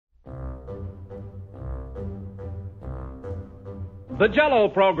The Jell-O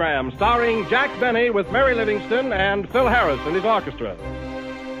Program, starring Jack Benny with Mary Livingston and Phil Harris and his orchestra.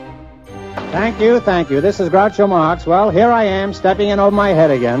 Thank you. This is Groucho Marx. Well, here I am, stepping in over my head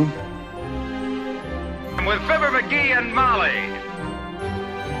again. With Fibber McGee and Molly.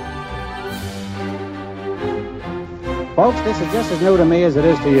 Folks, this is just as new to me as it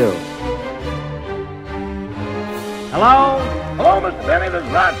is to you. Hello? Hello, Mr. Benny, this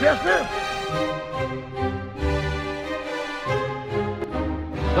is Rochester.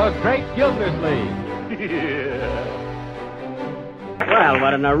 The Great Gildersleeve. Well,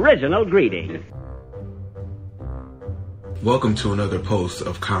 what an original greeting. Welcome to another post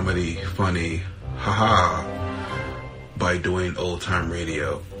of Comedy Funny Haha by Doing Old Time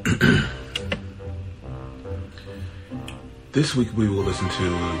Radio. This week we will listen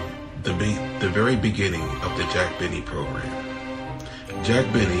to the very beginning of the Jack Benny program. Jack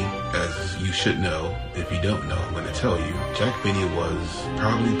Benny, as you should know, if you don't know, I'm going to tell you, Jack Benny was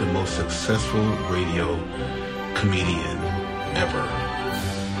probably the most successful radio comedian ever.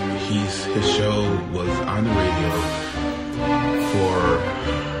 His show was on the radio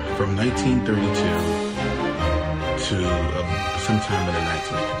from 1932 to sometime in the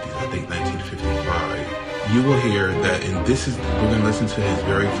 1950s, I think 1955. You will hear that, and we're going to listen to his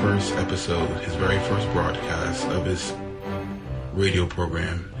very first episode, his very first broadcast of his radio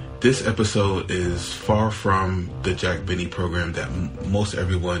program. This episode is far from the Jack Benny program that most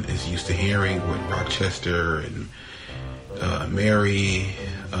everyone is used to hearing with Rochester and Mary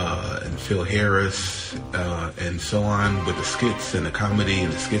and Phil Harris and so on, with the skits and the comedy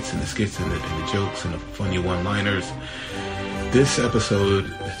and the skits and the jokes and the funny one-liners. This episode,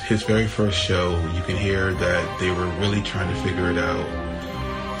 his very first show, you can hear that they were really trying to figure it out.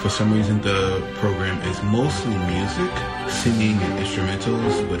 For some reason, the program is mostly music, singing and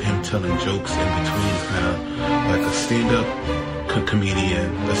instrumentals, with him telling jokes in between, kind of like a stand-up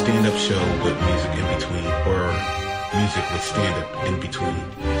comedian, a stand-up show with music in between, or music with stand-up in between.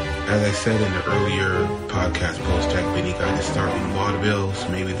 As I said in the earlier podcast post, Jack Benny got his start in vaudeville, so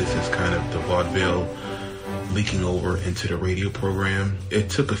maybe this is kind of the vaudeville leaking over into the radio program.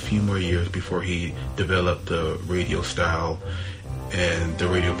 It took a few more years before he developed the radio style and the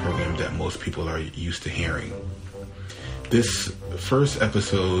radio program that most people are used to hearing. This first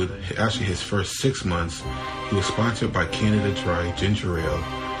episode, actually his first 6 months, he was sponsored by Canada Dry Ginger Ale,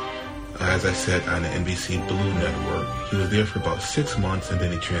 as I said, on the NBC Blue Network. He was there for about 6 months, and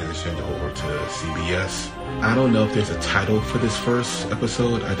then he transitioned over to CBS. I don't know if there's a title for this first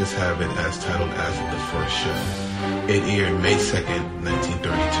episode. I just have it as titled as the first show. It aired May 2nd,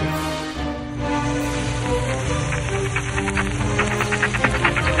 1932.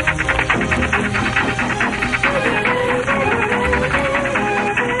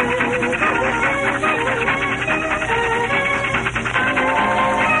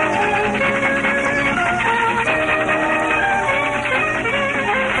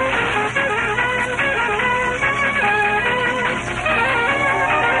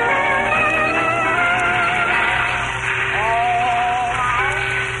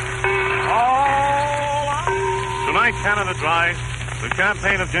 Canada Dry, the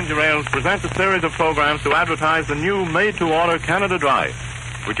campaign of ginger ales, presents a series of programs to advertise the new made-to-order Canada Dry,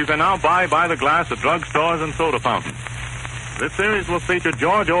 which you can now buy by the glass at drugstores and soda fountains. This series will feature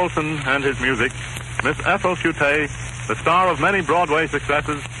George Olson and his music, Miss Ethel Chute, the star of many Broadway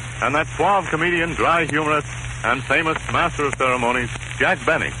successes, and that suave comedian, dry humorist, and famous master of ceremonies, Jack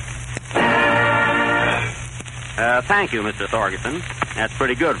Benny. Thank you, Mr. Thorgerson. That's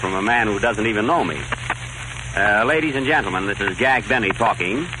pretty good from a man who doesn't even know me. Ladies and gentlemen, this is Jack Benny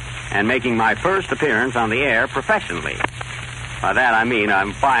talking and making my first appearance on the air professionally. By that I mean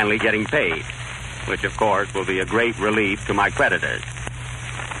I'm finally getting paid, which of course will be a great relief to my creditors.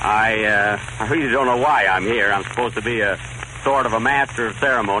 I really don't know why I'm here. I'm supposed to be a sort of a master of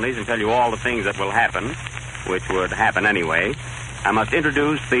ceremonies and tell you all the things that will happen, which would happen anyway. I must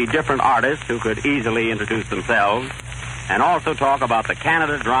introduce the different artists who could easily introduce themselves, and also talk about the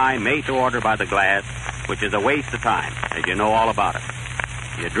Canada Dry made to order by the glass, which is a waste of time, as you know all about it.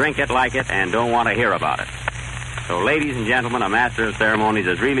 You drink it, like it, and don't want to hear about it. So, ladies and gentlemen, a master of ceremonies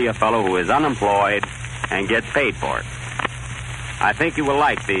is really a fellow who is unemployed and gets paid for it. I think you will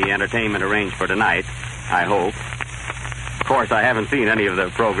like the entertainment arranged for tonight, I hope. Of course, I haven't seen any of the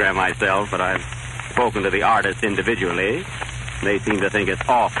program myself, but I've spoken to the artists individually. They seem to think it's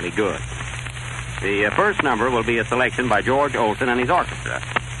awfully good. The first number will be a selection by George Olson and his orchestra.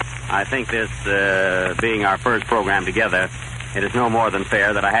 I think this being our first program together, it is no more than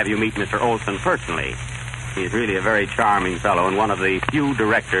fair that I have you meet Mr. Olson personally. He's really a very charming fellow and one of the few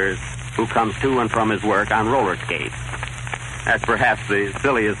directors who comes to and from his work on roller skates. That's perhaps the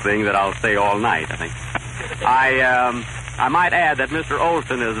silliest thing that I'll say all night, I think. I might add that Mr.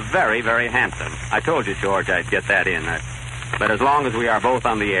 Olson is very, very handsome. I told you, George, I'd get that in. But as long as we are both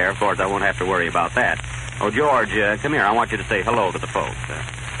on the air, of course, I won't have to worry about that. Oh, George, come here. I want you to say hello to the folks.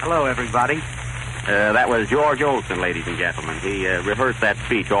 Hello, everybody. That was George Olson, ladies and gentlemen. He rehearsed that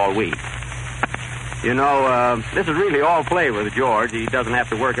speech all week. You know, this is really all play with George. He doesn't have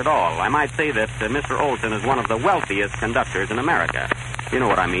to work at all. I might say that Mr. Olson is one of the wealthiest conductors in America. You know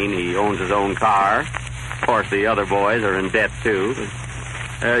what I mean. He owns his own car. Of course, the other boys are in debt, too.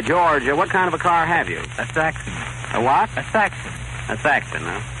 George, what kind of a car have you? A Saxon. A what? A Saxon. A Saxon,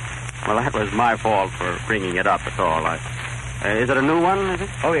 huh? Well, that was my fault for bringing it up, that's all. Is it a new one, is it?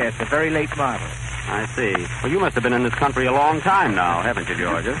 Oh, yes, a very late model. I see. Well, you must have been in this country a long time now, haven't you,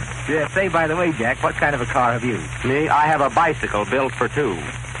 George? Yeah, say, by the way, Jack, what kind of a car have you? Me? I have a bicycle built for two.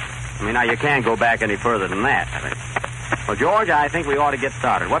 I mean, now, you can't go back any further than that, I think. Well, George, I think we ought to get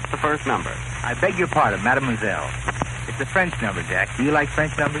started. What's the first number? I beg your pardon, Mademoiselle. It's a French number, Jack. Do you like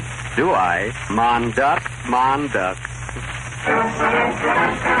French numbers? Do I? Mon duck, mon duck.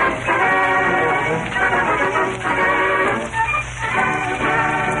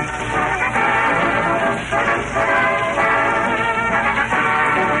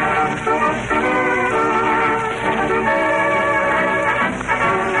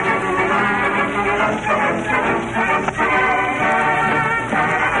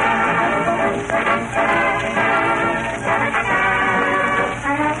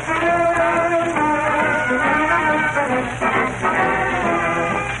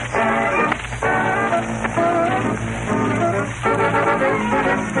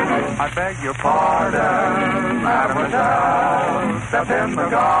 I beg your pardon, mademoiselle. Step in the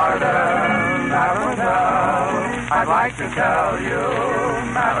garden, mademoiselle. I'd like to tell you,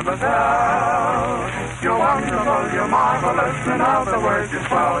 mademoiselle, you're wonderful, you're marvelous, in other words, you're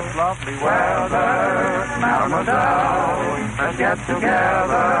swell, it's lovely weather, mademoiselle. Let's get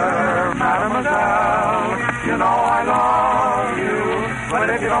together, mademoiselle. You know I love you, but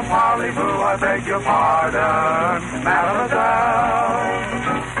if you don't parley-boo, I beg your pardon, mademoiselle.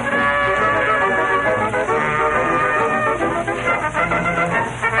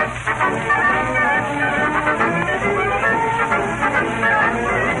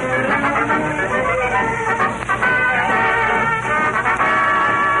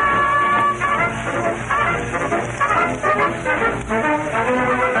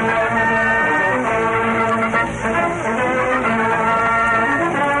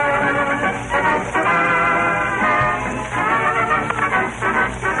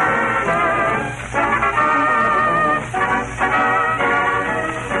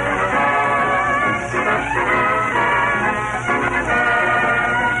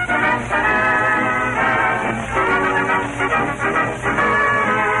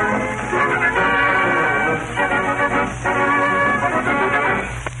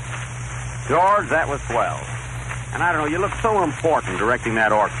 George, that was swell. And I don't know, you look so important directing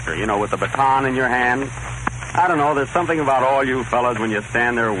that orchestra, you know, with the baton in your hand. I don't know, there's something about all you fellas when you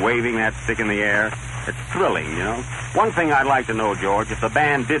stand there waving that stick in the air. It's thrilling, you know. One thing I'd like to know, George, if the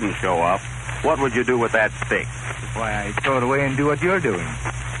band didn't show up, what would you do with that stick? Why, I'd throw it away and do what you're doing.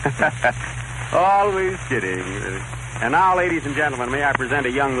 Always kidding. And now, ladies and gentlemen, may I present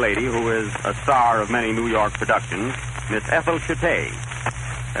a young lady who is a star of many New York productions, Miss Ethel Chutet.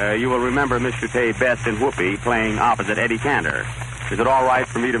 You will remember Miss Chutet best in Whoopi playing opposite Eddie Cantor. Is it all right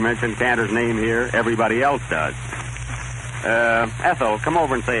for me to mention Cantor's name here? Everybody else does. Ethel, come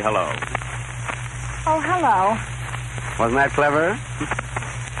over and say hello. Oh, hello. Wasn't that clever?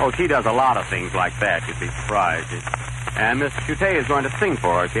 Oh, she does a lot of things like that. You'd be surprised. And Miss Chutet is going to sing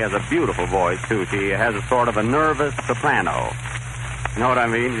for her. She has a beautiful voice, too. She has a sort of a nervous soprano. You know what I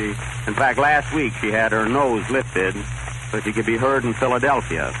mean? In fact, last week she had her nose lifted so she could be heard in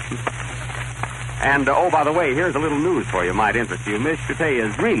Philadelphia. And, oh, by the way, here's a little news for you. Might interest you. Miss Chutet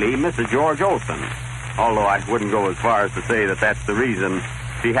is really Mrs. George Olson. Although I wouldn't go as far as to say that that's the reason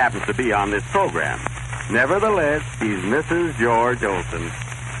she happens to be on this program. Nevertheless, she's Mrs. George Olson.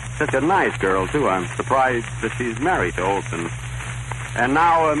 Such a nice girl, too. I'm surprised that she's married to Olson. And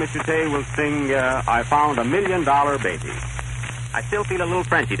now, Miss Chutet will sing, I Found $1 Million Baby. I still feel a little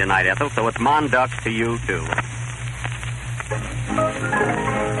Frenchy tonight, Ethel, so it's Mon Duck to you, too.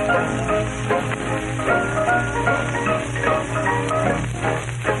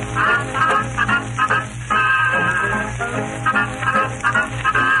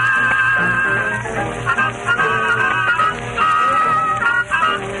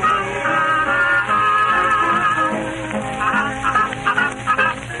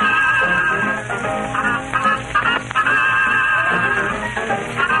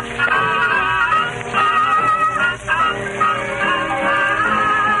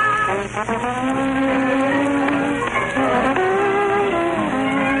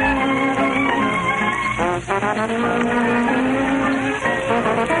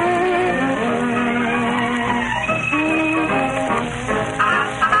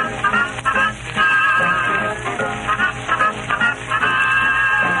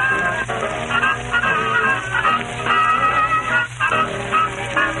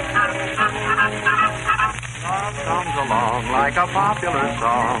 Like a popular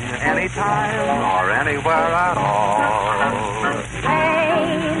song, anytime or anywhere at all.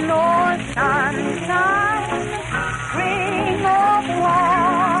 Rain or sunshine, spring or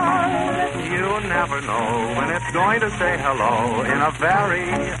fall. You never know when it's going to say hello in a very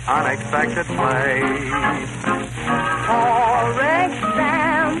unexpected place. For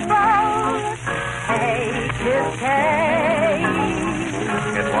example, take this case.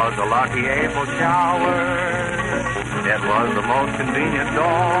 It was a lucky April shower. It was the most convenient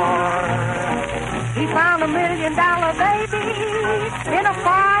door. He found $1 million baby in a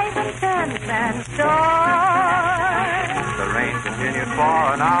 5 and 10 cent store. The rain continued for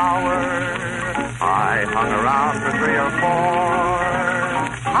an hour. I hung around for 3 or 4.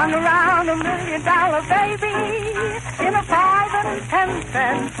 Hung around $1 million baby in a 5 and 10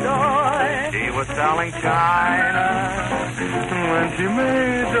 cent store. She was selling china when she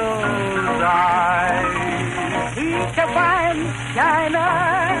made those eyes. He kept buying china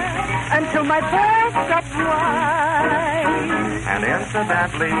until my breath got dry. And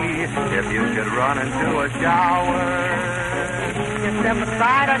incidentally, if you should run into a shower, you step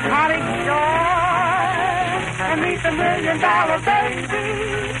aside a cottage door and meet $1 million baby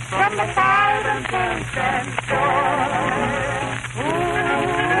from the 5 and 10 cent store.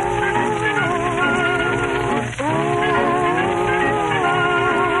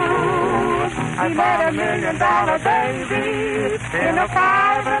 I met $1 million baby in a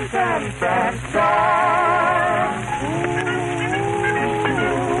 5 and 10 cent store.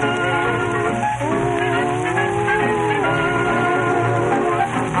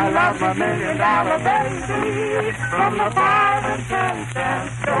 I love my $1 million baby from the 5 and 10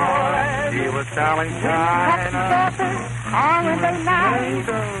 cent store. She was selling china on Wednesday night.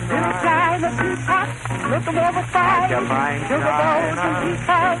 In a china teapot, looking over side to the bowls and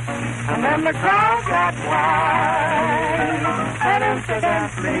teacups, and then the crowd got wide. And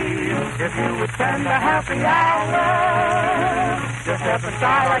incidentally, if you would spend a happy hour, just step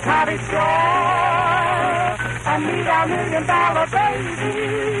inside a cottage door and meet our $1 million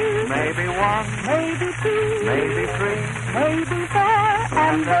baby. maybe 1, Maybe 2, maybe 3, maybe 4,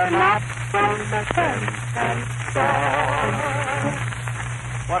 and they're not from the 10 cent store.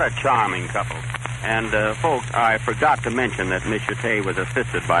 What a charming couple. And, folks, I forgot to mention that Miss Chautay was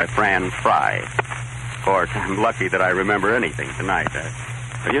assisted by Fran Fry. Of course, I'm lucky that I remember anything tonight.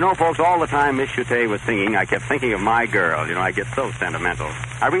 But you know, folks, all the time Miss Chautay was singing, I kept thinking of my girl. You know, I get so sentimental.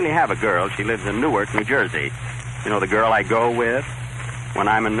 I really have a girl. She lives in Newark, New Jersey. You know, the girl I go with when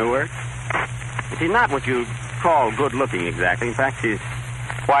I'm in Newark. She's not what you call good-looking exactly. In fact, she's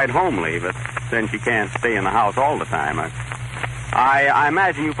quite homely, but then she can't stay in the house all the time. I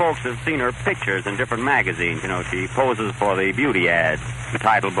imagine you folks have seen her pictures in different magazines. You know, she poses for the beauty ads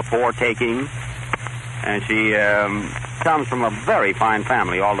entitled Before Taking. And she comes from a very fine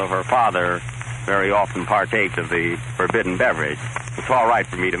family, although her father very often partakes of the forbidden beverage. It's all right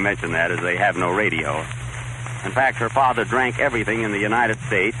for me to mention that, as they have no radio. In fact, her father drank everything in the United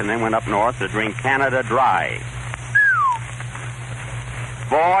States and then went up north to drink Canada Dry.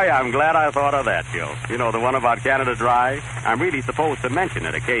 Boy, I'm glad I thought of that, Joe. You know, the one about Canada Dry? I'm really supposed to mention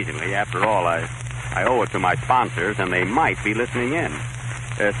it occasionally. After all, I owe it to my sponsors, and they might be listening in.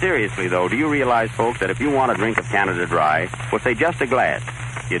 Seriously, though, do you realize, folks, that if you want a drink of Canada Dry, well, say just a glass,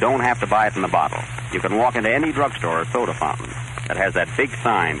 you don't have to buy it in the bottle. You can walk into any drugstore or soda fountain that has that big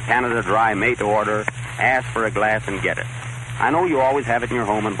sign, Canada Dry, made to order, ask for a glass and get it. I know you always have it in your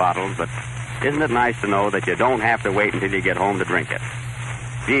home in bottles, but isn't it nice to know that you don't have to wait until you get home to drink it?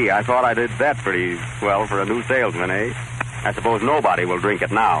 Gee, I thought I did that pretty well for a new salesman, eh? I suppose nobody will drink it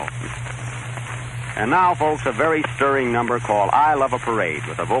now. And now, folks, a very stirring number called I Love a Parade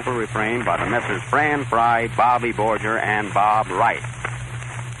with a vocal refrain by the Messrs. Fran Fry, Bobby Borger, and Bob Wright.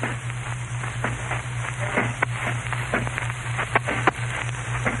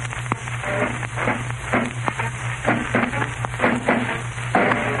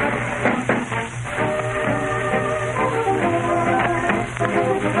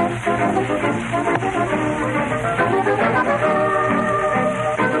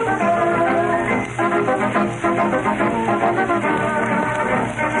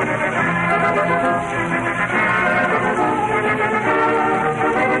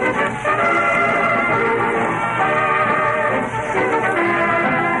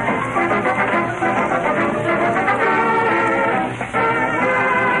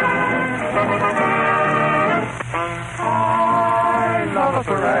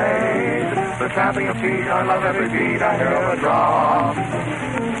 tramping of feet. I love every beat I hear of a drum.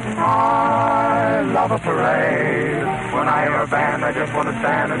 I love a parade. When I hear a band, I just want to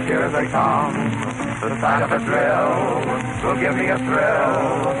stand and cheer as they come. The sight of a drill will give me a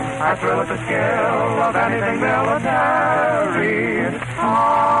thrill. I thrill at the skill of anything military.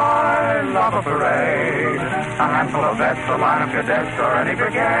 I love a parade. A handful of vets, a line of cadets, or any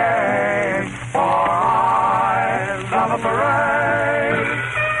brigade. For I love a parade.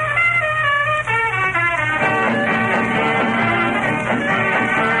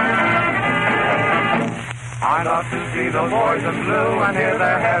 I love to see the boys in blue and hear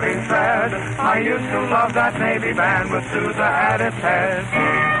their heavy tread. I used to love that Navy band with Sousa at its head.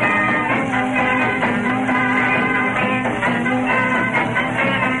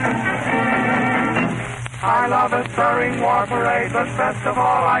 I love a stirring war parade, but best of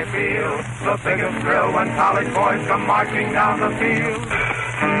all I feel the biggest thrill when college boys come marching down the field.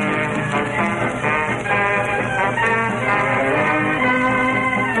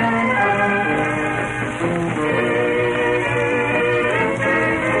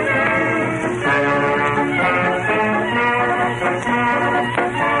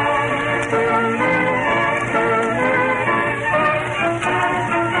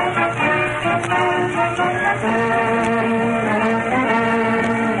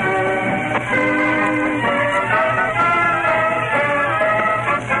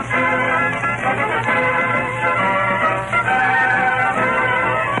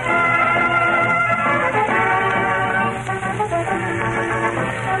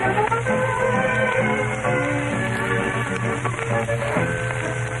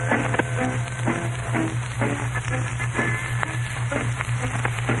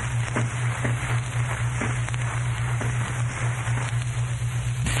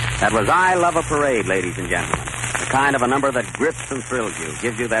 That was I Love a Parade, ladies and gentlemen. The kind of a number that grips and thrills you,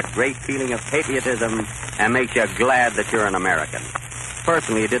 gives you that great feeling of patriotism, and makes you glad that you're an American.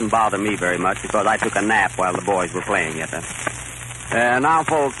 Personally, it didn't bother me very much because I took a nap while the boys were playing it. Now,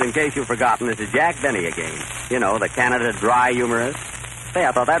 folks, in case you've forgotten, this is Jack Benny again. You know, the Canada Dry humorist. Say,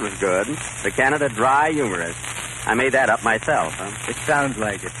 I thought that was good. The Canada Dry humorist. I made that up myself, huh? It sounds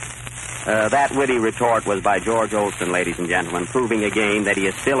like it. That witty retort was by George Olsen, ladies and gentlemen, proving again that he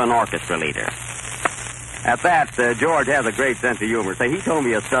is still an orchestra leader. At that, George has a great sense of humor. Say, he told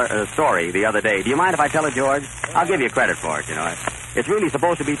me a story the other day. Do you mind if I tell it, George? I'll give you credit for it, you know. It's really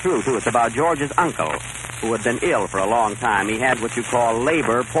supposed to be true, too. It's about George's uncle, who had been ill for a long time. He had what you call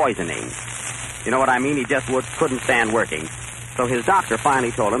labor poisoning. You know what I mean? He just couldn't stand working. So his doctor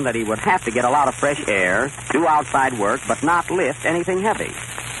finally told him that he would have to get a lot of fresh air, do outside work, but not lift anything heavy.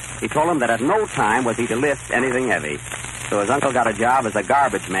 He told him that at no time was he to lift anything heavy. So his uncle got a job as a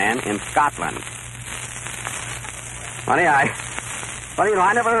garbage man in Scotland. Funny, I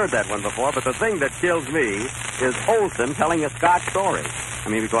never heard that one before, but the thing that kills me is Olsen telling a Scotch story. I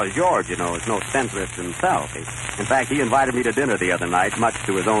mean, because George, you know, is no spendthrift himself. In fact, he invited me to dinner the other night, much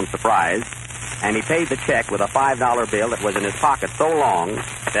to his own surprise, and he paid the check with a $5 bill that was in his pocket so long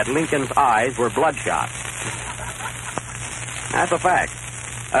that Lincoln's eyes were bloodshot. That's a fact.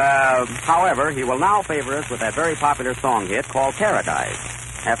 However, he will now favor us with that very popular song hit called Paradise.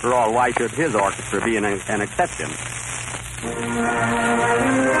 After all, why should his orchestra be an exception?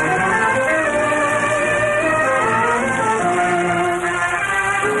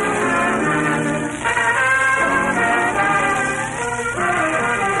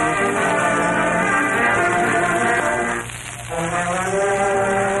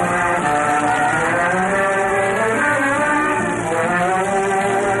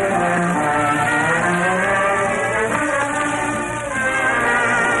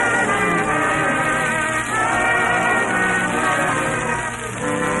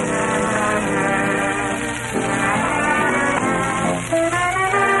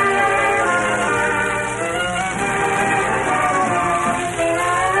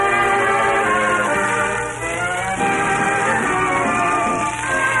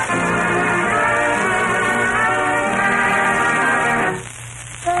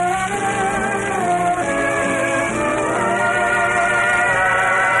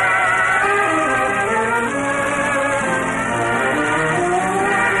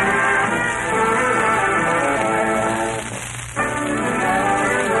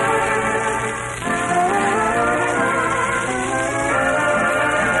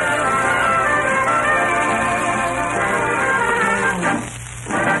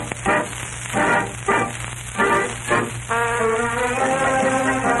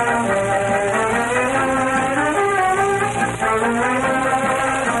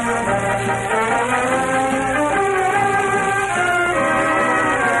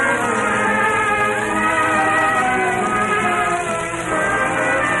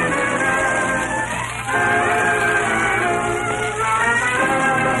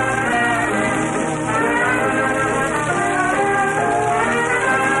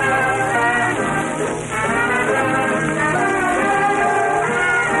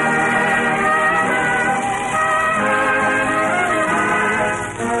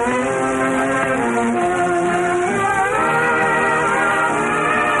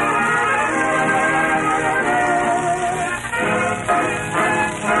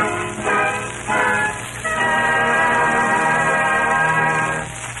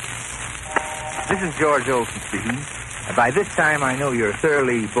 This is George Olson speaking. By this time, I know you're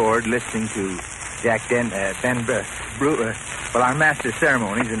thoroughly bored listening to Jack our master of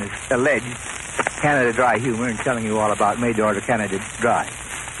ceremonies and his alleged Canada Dry humor and telling you all about made-to-order Canada Dry.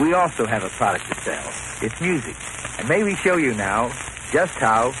 We also have a product to sell. It's music. And may we show you now just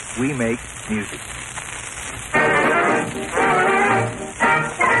how we make music.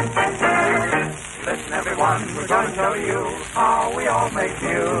 Listen, everyone, we're going to show you how we all make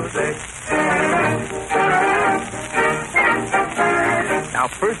music. Now,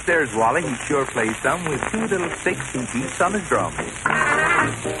 first there's Wally. He sure plays some with two little sticks he beats on his drum. And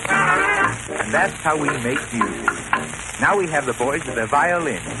that's how we make music. Now we have the boys with their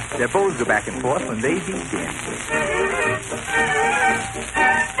violin. Their bows go back and forth when they beat in.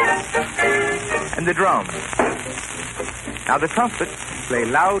 And the drums. Now the trumpets play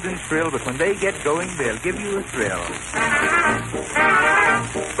loud and shrill, but when they get going, they'll give you a thrill.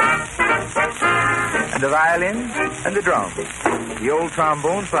 And the violin and the drums. The old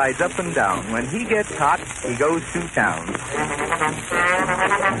trombone slides up and down. When he gets hot, he goes to town.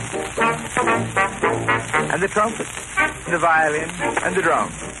 And the trumpet, the violin, and the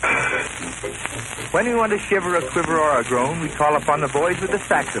drums. When we want to shiver, a quiver, or a groan, we call upon the boys with the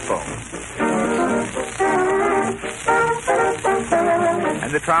saxophone.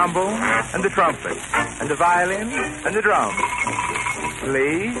 And the trombone, and the trumpet, and the violin, and the drums.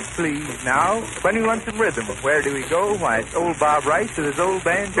 Please, please. Now, when we want some rhythm, where do we go? Why, it's old Bob Rice with his old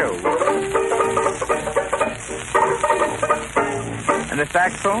banjo. And the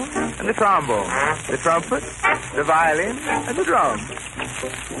saxophone, and the trombone, the trumpet, the violin, and the drums.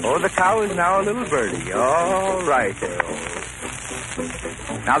 Oh, the cow is now a little birdie. All right,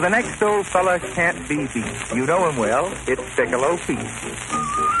 Now, the next old fella can't be beat. You know him well. It's Piccolo Pete.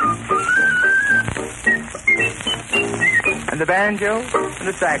 And the banjo, and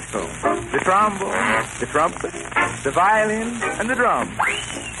the saxophone, the trombone, the trumpet, the violin, and the drum.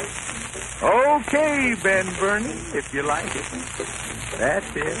 Okay, Ben Vernon, if you like it.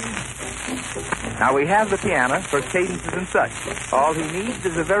 That's it. Now we have the piano for cadences and such. All he needs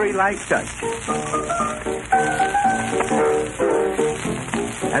is a very light touch.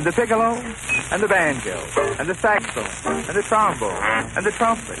 And the piccolo, and the banjo, and the saxophone, and the trombone, and the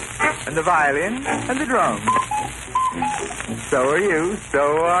trumpet, and the violin, and the drum. So are you,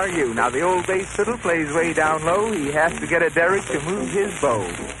 so are you. Now the old bass fiddle plays way down low. He has to get a derrick to move his bow.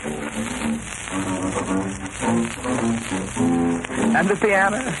 And the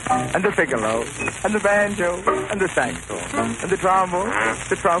piano, and the piccolo, and the banjo, and the saxophone, and the trombone,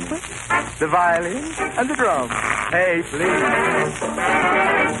 the trumpet, the violin, and the drum. Hey, please.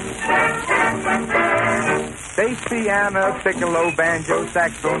 Bass, piano, piccolo, banjo,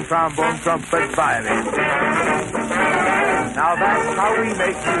 saxophone, trombone, trumpet, violin. Now that's how we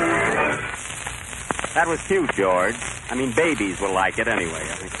make music. That was cute, George. I mean, babies will like it anyway,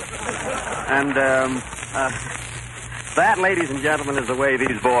 I think. And, that, ladies and gentlemen, is the way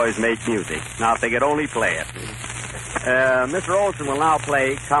these boys make music. Now, if they could only play it. Mr. Olson will now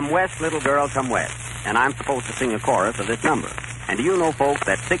play Come West, Little Girl, Come West. And I'm supposed to sing a chorus of this number. And do you know, folks,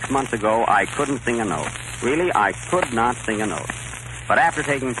 that 6 months ago I couldn't sing a note. Really, I could not sing a note. But after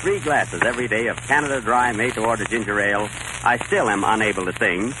taking 3 glasses every day of Canada Dry made-to-order ginger ale, I still am unable to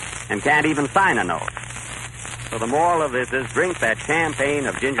sing and can't even sign a note. So the moral of this is drink that champagne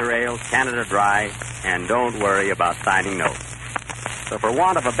of ginger ale, Canada Dry, and don't worry about signing notes. So for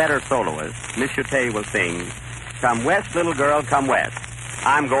want of a better soloist, Miss Chute will sing, Come West, Little Girl, Come West.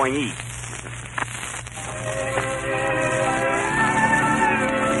 I'm going east.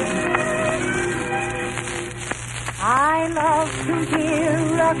 I love to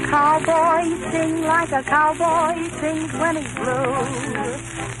hear a cowboy sing like a cowboy sings when he's blue.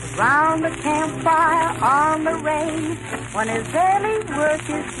 Round the campfire on the range when his daily work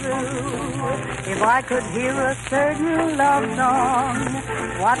is through. If I could hear a certain love song,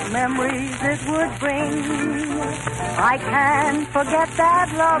 what memories it would bring. I can't forget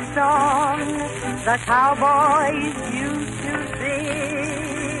that love song the cowboys used to sing.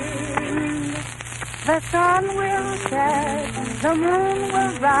 The sun will set, the moon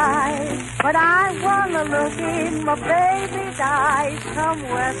will rise, but I wanna look in my baby's eyes. Come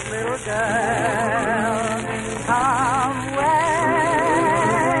west, little girl, come west.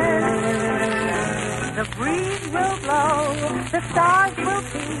 The breeze will blow, the stars will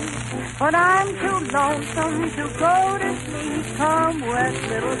peep, but I'm too lonesome to go to sleep. Come west,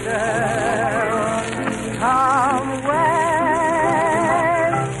 little girl, come west.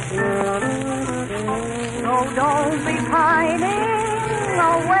 Oh, don't be pining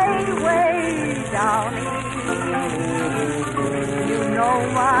away, way down east. You know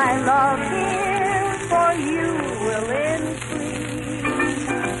my love here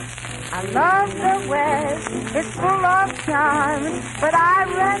Love the West, it's full of charm, but I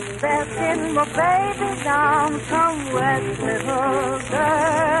rest best in my baby's arms. Come west, little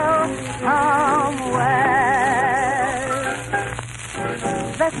girl, come west.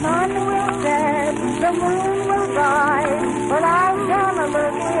 The sun will set, the moon will rise, but I'm gonna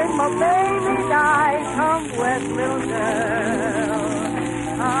look in my baby's eyes. Come west, little girl,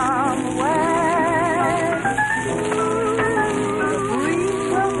 come west. The breeze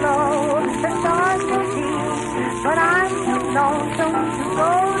will blow, the stars will beam, but I'm too lonesome to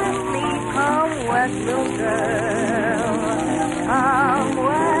go to sleep. Come west, little girl, come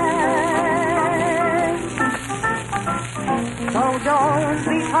west. So don't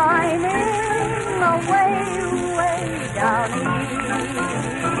be pining away, way down east.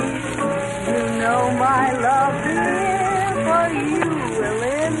 You know my love here for you will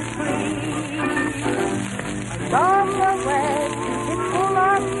increase. Love the West, it's full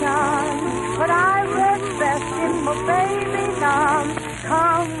of charm, but I rest best in my baby's arms.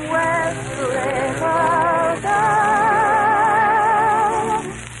 Come west, little girl.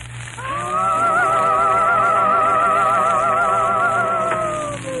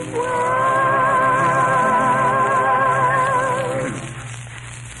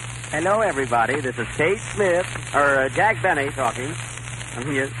 Hello, everybody. This is Kate Smith, Jack Benny talking.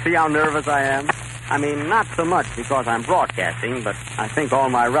 You see how nervous I am? I mean, not so much because I'm broadcasting, but I think all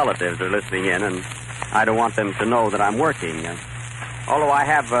my relatives are listening in, and I don't want them to know that I'm working. Although I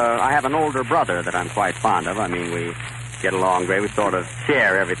have an older brother that I'm quite fond of. I mean, we get along great. We sort of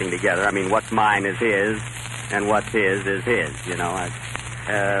share everything together. I mean, what's mine is his, and what's his is his, you know.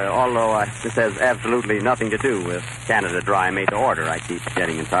 Although this has absolutely nothing to do with Canada Dry made to order. I keep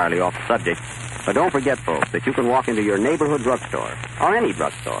getting entirely off the subject. But don't forget, folks, that you can walk into your neighborhood drugstore, or any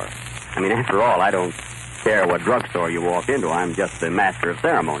drugstore. I mean, after all, I don't care what drugstore you walk into. I'm just the master of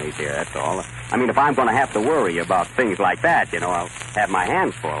ceremonies here, that's all. I mean, if I'm going to have to worry about things like that, you know, I'll have my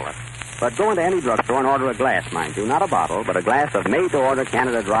hands full. But go into any drugstore and order a glass, mind you. Not a bottle, but a glass of made-to-order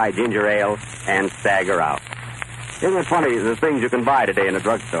Canada Dry ginger ale and stagger out. Isn't it funny, the things you can buy today in a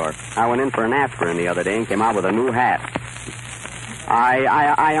drugstore? I went in for an aspirin the other day and came out with a new hat.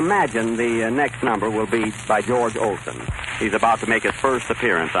 I imagine the next number will be by George Olsen. He's about to make his first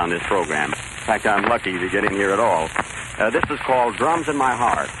appearance on this program. In fact, I'm lucky to get in here at all. This is called Drums in My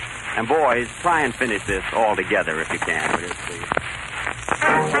Heart. And boys, try and finish this all together if you can, will you, please?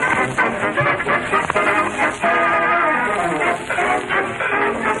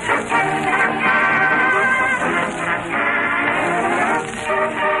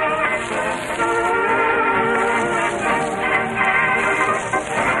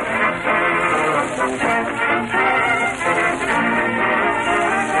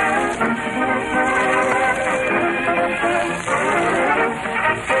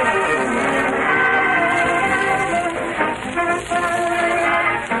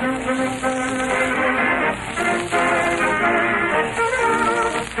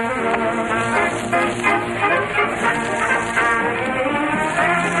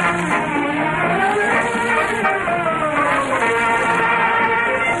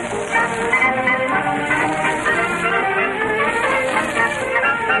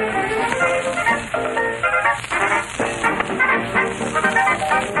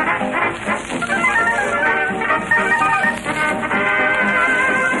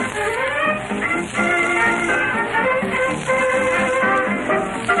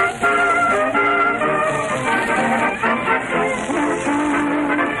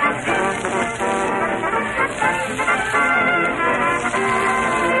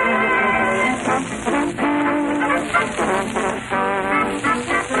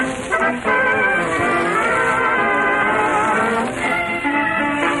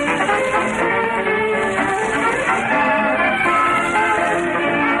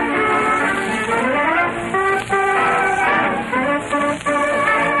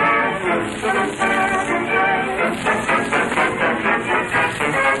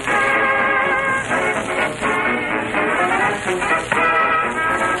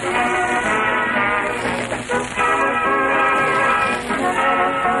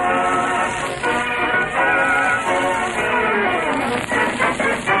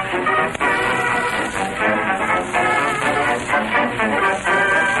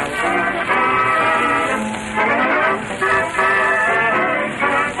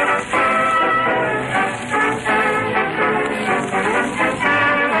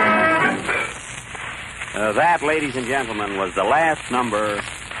 That, ladies and gentlemen, was the last number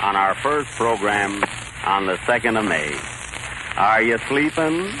on our first program on the 2nd of May. Are you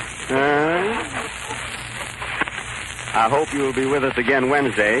sleeping? I hope you'll be with us again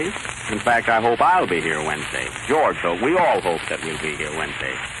Wednesday In fact, I hope I'll be here Wednesday. George, so we all hope that we'll be here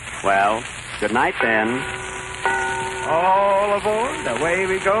Wednesday. Well, good night then. All aboard. Away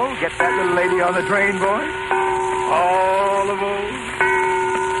we go. Get that little lady on the train, boys. All aboard.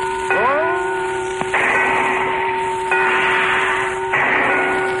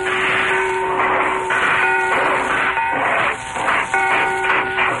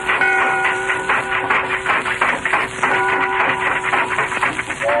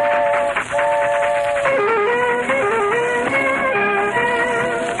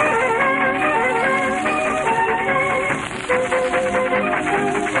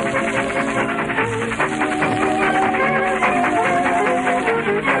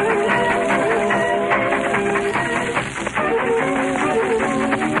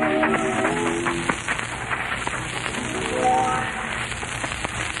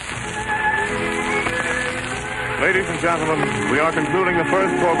 Ladies and gentlemen, we are concluding the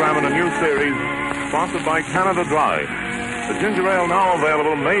first program in a new series sponsored by Canada Dry. The ginger ale now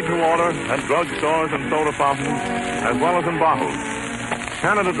available made to order at drugstores and soda fountains, as well as in bottles.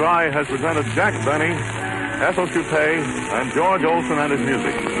 Canada Dry has presented Jack Benny, Ethel Coupe, and George Olson and his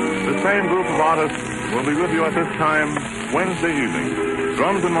music. The same group of artists will be with you at this time Wednesday evening.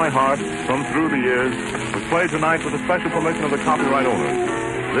 Drums in My Heart from Through the Years was played tonight with the special permission of the copyright owners.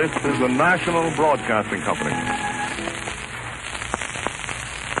 This is the National Broadcasting Company.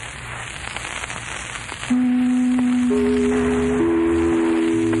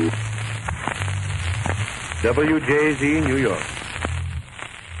 WJZ, New York.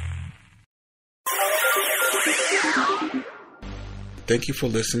 Thank you for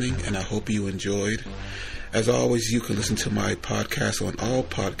listening, and I hope you enjoyed. As always, you can listen to my podcast on all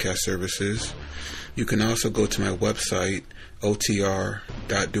podcast services. You can also go to my website,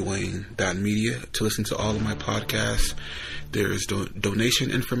 otr.duane.media, to listen to all of my podcasts. There is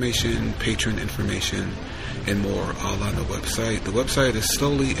donation information, patron information, and more all on the website. The website is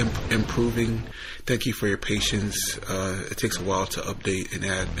slowly improving. Thank you for your patience. It takes a while to update and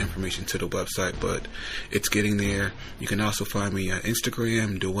add information to the website, but it's getting there. You can also find me on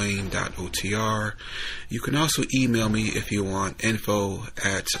Instagram, duane.otr. You can also email me if you want,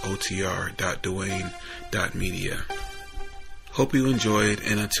 info@otr.duane.media. Hope you enjoyed,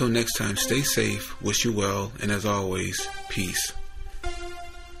 and until next time, stay safe, wish you well, and as always, peace.